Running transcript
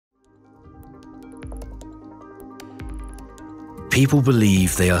People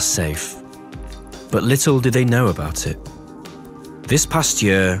believe they are safe, but little do they know about it. This past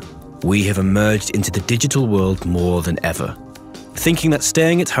year, we have emerged into the digital world more than ever, thinking that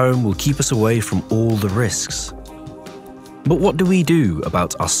staying at home will keep us away from all the risks. But what do we do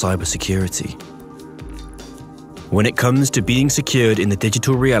about our cybersecurity? When it comes to being secured in the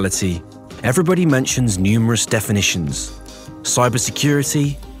digital reality, everybody mentions numerous definitions: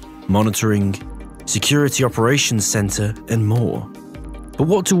 cybersecurity, monitoring, security operations center, and more. But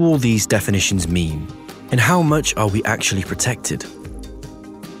what do all these definitions mean, and how much are we actually protected?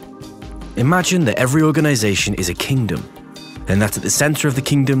 Imagine that every organization is a kingdom, and that at the center of the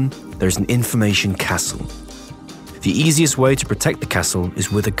kingdom, there's an information castle. The easiest way to protect the castle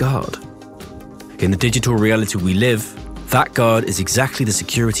is with a guard. In the digital reality we live, that guard is exactly the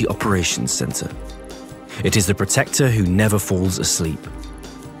security operations center. It is the protector who never falls asleep.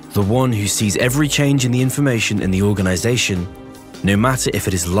 The one who sees every change in the information in the organization, no matter if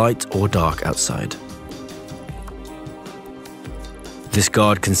it is light or dark outside. This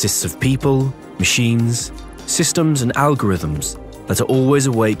guard consists of people, machines, systems, and algorithms that are always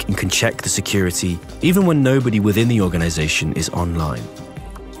awake and can check the security even when nobody within the organization is online.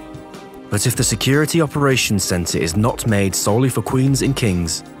 But if the Security Operations Center is not made solely for queens and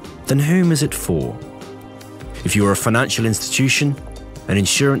kings, then whom is it for? If you are a financial institution, an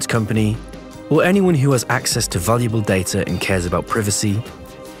insurance company, or anyone who has access to valuable data and cares about privacy,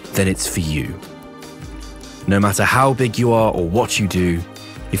 then it's for you. No matter how big you are or what you do,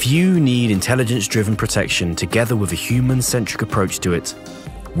 if you need intelligence-driven protection together with a human-centric approach to it,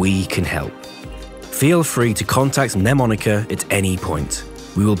 we can help. Feel free to contact Mnemonica at any point.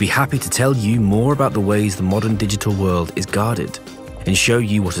 We will be happy to tell you more about the ways the modern digital world is guarded and show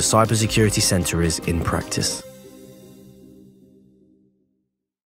you what a cybersecurity center is in practice.